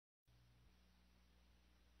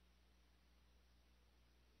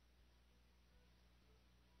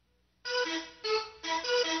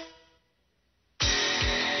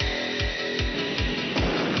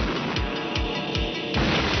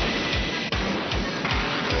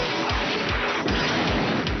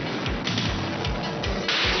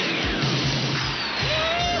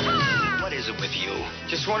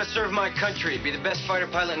want to serve my country, be the best fighter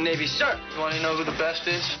pilot in Navy, sir. You want to know who the best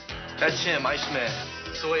is? That's him, Iceman.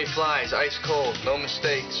 That's the way he flies, ice cold, no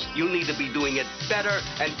mistakes. You need to be doing it better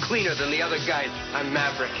and cleaner than the other guys. I'm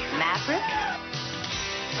Maverick. Maverick?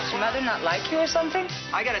 Does your mother not like you or something?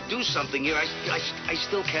 I gotta do something here. I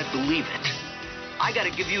still can't believe it. I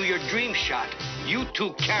gotta give you your dream shot. You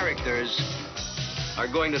two characters are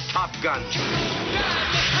going to Top Gun.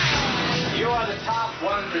 You are the top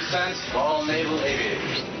 1% of all naval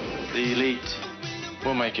aviators. The elite.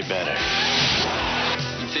 We'll make it better.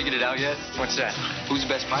 You figured it out yet? What's that? Who's the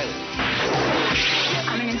best pilot?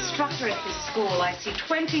 I'm an instructor at this school. I see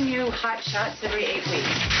 20 new hot shots every 8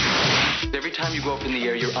 weeks. Every time you go up in the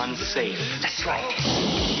air, you're unsafe. That's right.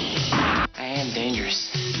 I am dangerous.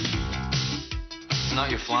 It's not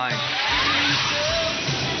your flying.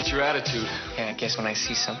 It's your attitude. Yeah, I guess when I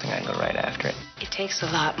see something, I go right after it. It takes a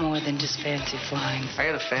lot more than just fancy flying. I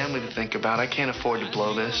got a family to think about. I can't afford to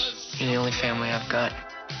blow this. You're the only family I've got.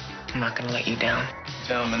 I'm not gonna let you down.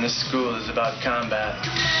 Gentlemen, this school is about combat.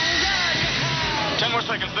 10 more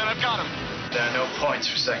seconds, then I've got him. There are no points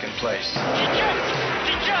for second place.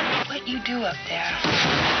 What you do up there,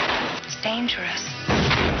 it's dangerous.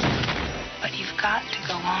 But you've got to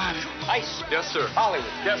go on. Ice. Yes, sir. Hollywood.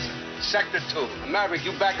 Yes, sir. Sector 2. Maverick, you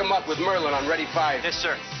back him up with Merlin on Ready 5. Yes,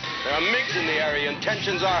 sir. There are MiGs in the area and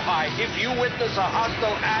tensions are high. If you witness a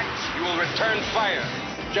hostile act, you will return fire.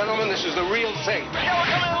 Gentlemen, this is the real thing. Yeah, we're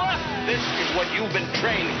coming left. This is what you've been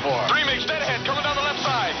trained for. 3 MiGs dead ahead, coming down the left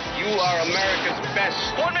side. You are America's best.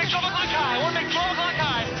 1 MiG 12 o'clock high. 1 MiG 12 o'clock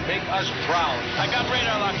high. Make us proud. I got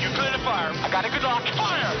radar lock. You clear to fire. I got a good lock.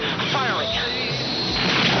 Fire. I'm firing.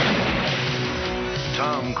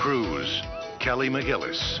 Tom Cruise, Kelly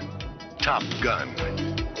McGillis, Top Gun.